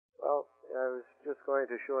I was just going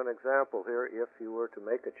to show an example here. If you were to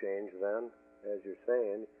make a change then, as you're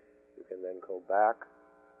saying, you can then go back,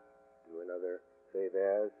 do another save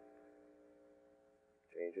as,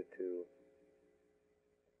 change it to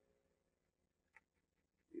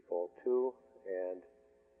default 2, and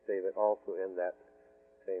save it also in that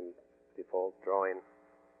same default drawing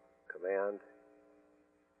command.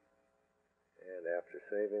 And after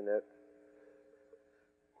saving it,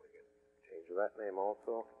 we can change that name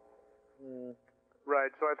also.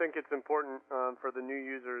 Right, so I think it's important for the new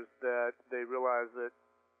users that they realize that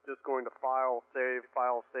just going to file, save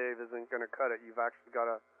isn't going to cut it. You've actually got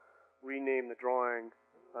to rename the drawing,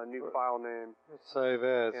 a new file name. Save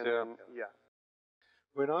as, and yeah. Then, yeah.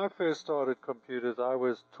 When I first started computers, I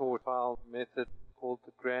was taught a file method called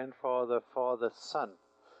the grandfather, father, son,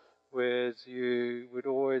 whereas you would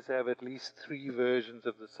always have at least 3 versions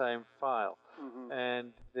of the same file.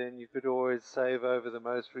 And then you could always save over the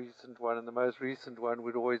most recent one, and the most recent one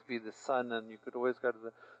would always be the son, and you could always go to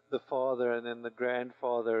the father and then the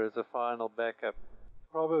grandfather as a final backup.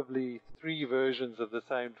 Probably 3 versions of the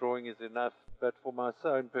same drawing is enough, but for my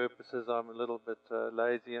own purposes I'm a little bit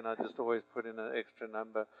lazy, and I just always put in an extra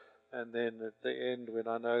number, and then at the end, when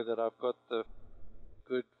I know that I've got the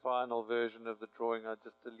good final version of the drawing, I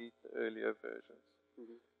just delete the earlier versions.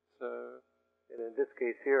 So, and in this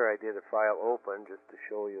case here, I did a file open just to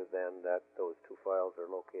show you then that those 2 files are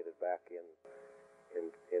located back in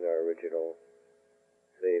our original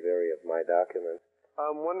save area of my documents.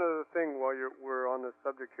 One other thing while we're on this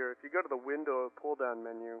subject here, if you go to the window pull-down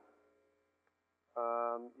menu,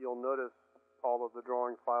 you'll notice all of the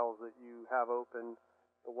drawing files that you have open,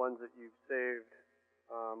 the ones that you've saved.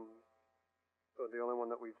 So the only one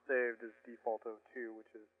that we've saved is default 02, which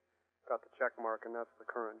has got the check mark, and that's the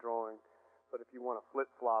current drawing. But if you want to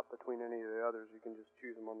flip-flop between any of the others, you can just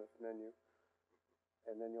choose them on this menu.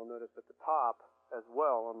 And then you'll notice at the top, as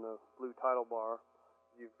well, on the blue title bar,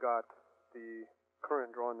 you've got the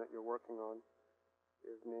current drawing that you're working on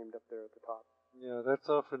is named up there at the top. yeah, that's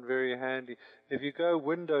often very handy. If you go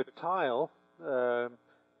window tile,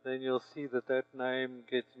 then you'll see that that name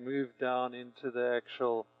gets moved down into the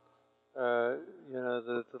actual,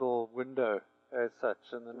 the little window as such,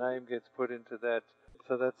 and the name gets put into that.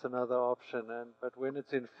 So that's another option. But when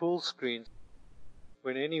it's in full screen,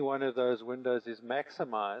 when any one of those windows is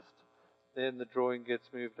maximized, then the drawing gets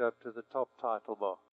moved up to the top title bar.